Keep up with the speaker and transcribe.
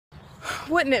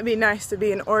wouldn't it be nice to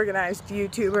be an organized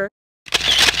YouTuber?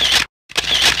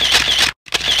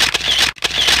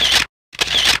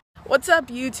 What's up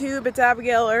YouTube? It's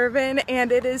Abigail Irvin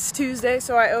and it is Tuesday,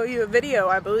 so I owe you a video,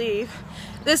 I believe.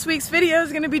 This week's video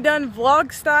is going to be done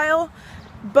vlog style,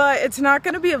 but it's not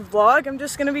going to be a vlog. I'm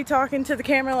just going to be talking to the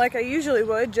camera like I usually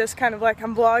would, just kind of like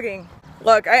I'm vlogging.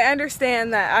 Look, I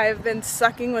understand that I've been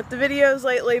sucking with the videos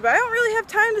lately, but I don't really have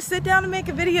time to sit down and make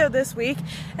a video this week.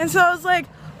 And so I was like,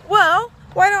 well,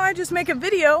 why don't I just make a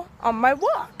video on my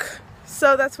walk?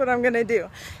 So that's what I'm gonna do.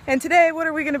 And today, what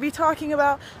are we gonna be talking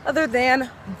about other than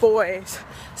boys?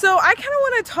 So I kind of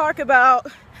want to talk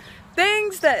about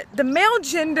things that the male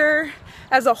gender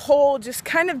as a whole just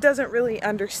kind of doesn't really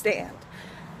understand.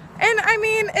 And I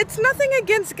mean, it's nothing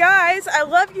against guys, I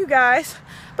love you guys,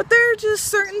 but there are just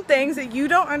certain things that you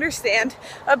don't understand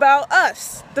about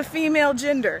us, the female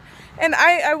gender. And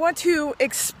I want to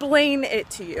explain it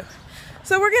to you.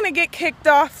 So we're gonna get kicked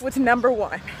off with number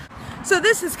one. So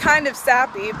this is kind of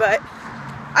sappy, but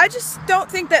I just don't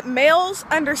think that males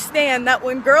understand that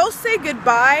when girls say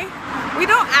goodbye, we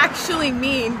don't actually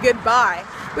mean goodbye.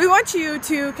 We want you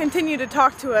to continue to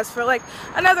talk to us for like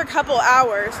another couple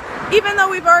hours. Even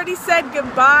though we've already said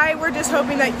goodbye, we're just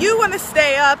hoping that you want to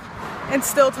stay up and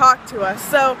still talk to us.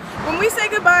 So when we say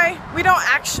goodbye, we don't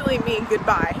actually mean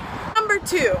goodbye. Number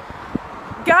two,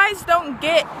 guys don't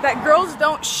get that girls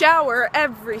don't shower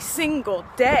every single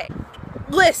day.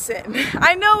 Listen,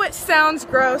 I know it sounds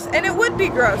gross, and it would be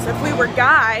gross if we were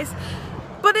guys,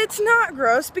 but it's not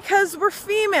gross because we're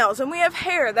females and we have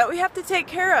hair that we have to take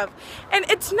care of. And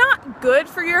it's not good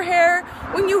for your hair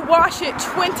when you wash it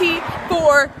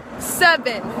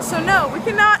 24/7. So no, we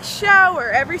cannot shower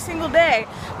every single day.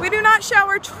 We do not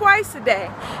shower twice a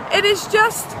day. It is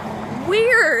just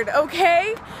weird,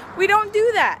 okay? We don't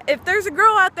do that. If there's a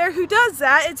girl out there who does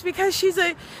that, it's because she's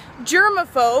a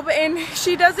germaphobe and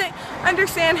she doesn't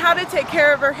understand how to take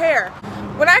care of her hair.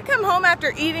 When I come home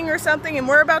after eating or something and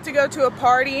we're about to go to a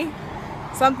party,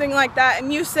 something like that,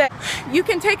 and you say, you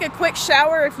can take a quick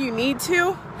shower if you need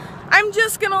to, I'm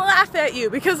just gonna laugh at you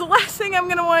because the last thing I'm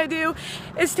gonna wanna do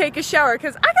is take a shower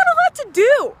because I got a lot to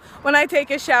do when I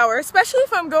take a shower, especially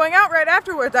if I'm going out right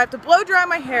afterwards. I have to blow dry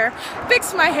my hair,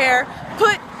 fix my hair,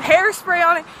 put hairspray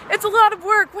on it. It's a lot of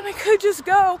work when I could just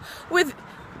go with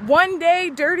one day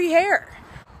dirty hair.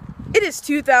 It is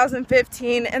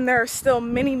 2015 and there are still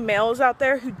many males out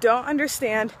there who don't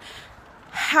understand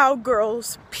how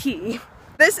girls pee.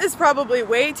 This is probably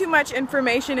way too much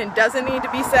information and doesn't need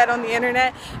to be said on the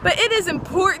internet, but it is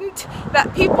important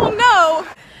that people know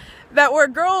that where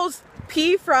girls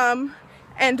pee from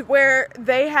and where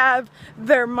they have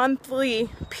their monthly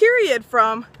period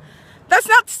from, that's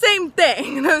not the same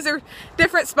thing. Those are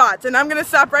different spots, and I'm gonna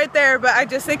stop right there, but I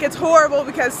just think it's horrible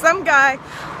because some guy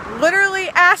literally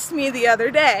asked me the other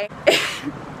day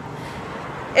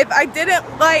if I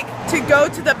didn't like to go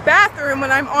to the bathroom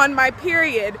when I'm on my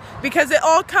period because it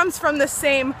all comes from the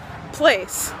same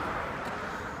place.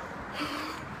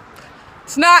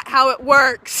 It's not how it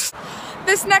works.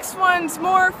 This next one's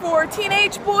more for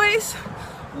teenage boys.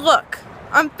 Look,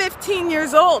 I'm 15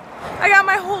 years old. I got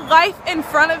my whole life in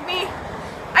front of me.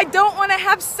 I don't want to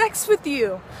have sex with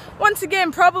you. Once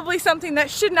again, probably something that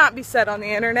should not be said on the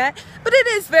internet, but it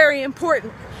is very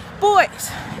important. Boys,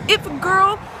 if a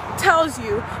girl tells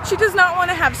you she does not want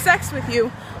to have sex with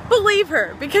you, believe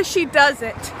her because she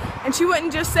doesn't, and she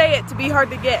wouldn't just say it to be hard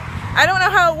to get. I don't know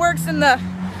how it works in the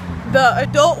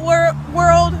adult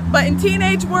world, but in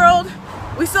teenage world,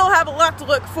 we still have a lot to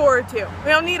look forward to.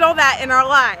 We don't need all that in our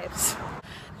lives.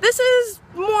 This is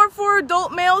more for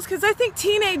adult males because I think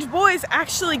teenage boys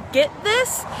actually get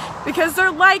this because they're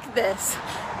like this.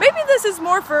 Maybe this is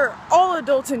more for all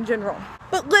adults in general.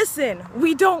 But listen,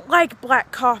 we don't like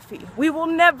black coffee. We will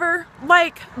never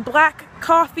like black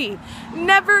coffee.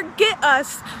 Never get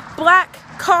us black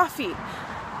coffee.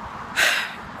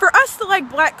 For us to like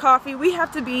black coffee, we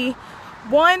have to be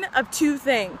one of two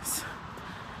things: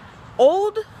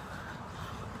 old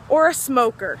or a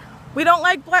smoker. We don't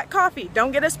like black coffee.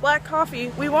 Don't get us black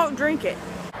coffee. We won't drink it.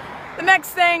 The next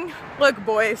thing, look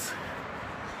boys,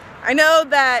 I know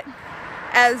that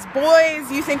as boys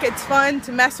you think it's fun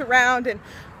to mess around and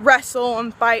wrestle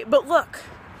and fight, but look,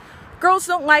 girls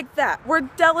don't like that. We're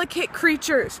delicate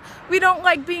creatures. We don't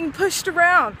like being pushed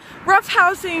around.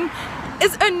 Roughhousing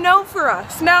is a no for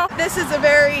us. Now, this is a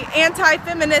very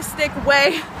anti-feministic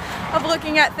way of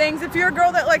looking at things. If you're a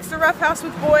girl that likes to roughhouse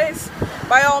with boys,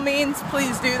 by all means,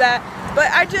 please do that.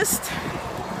 But I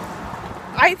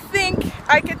think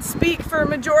I could speak for a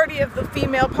majority of the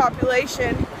female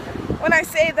population when I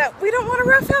say that we don't want to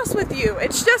roughhouse with you.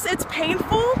 It's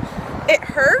painful, it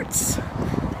hurts,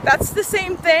 That's the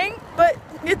same thing, but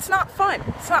it's not fun.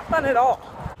 It's not fun at all.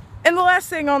 And the last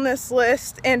thing on this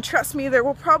list, and trust me, there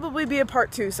will probably be a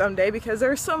part 2 someday because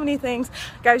there are so many things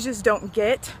guys just don't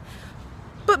get.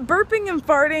 But burping and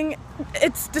farting,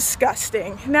 it's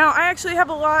disgusting. Now, I actually have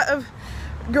a lot of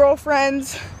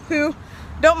girlfriends who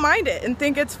don't mind it and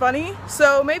think it's funny,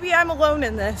 so maybe I'm alone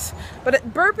in this.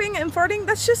 But burping and farting,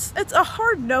 it's a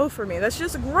hard no for me. That's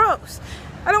just gross.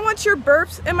 I don't want your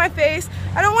burps in my face.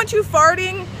 I don't want you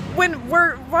farting when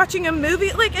we're watching a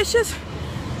movie. Like,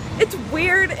 it's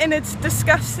weird and it's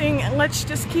disgusting, and let's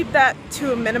just keep that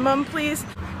to a minimum, please.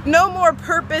 No more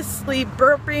purposely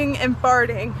burping and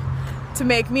farting to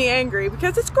make me angry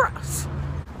because it's gross.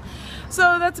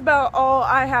 So that's about all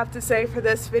I have to say for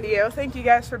this video. Thank you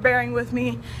guys for bearing with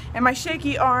me and my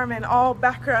shaky arm and all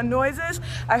background noises.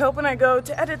 I hope when I go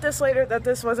to edit this later that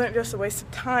this wasn't just a waste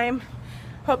of time.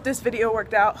 Hope this video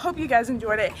worked out. Hope you guys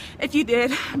enjoyed it. If you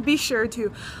did, be sure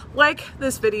to like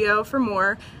this video for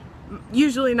more.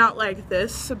 Usually not like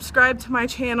this. Subscribe to my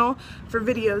channel for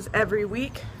videos every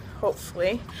week,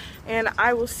 hopefully. And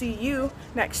I will see you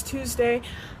next Tuesday.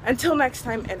 Until next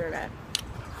time, Internet.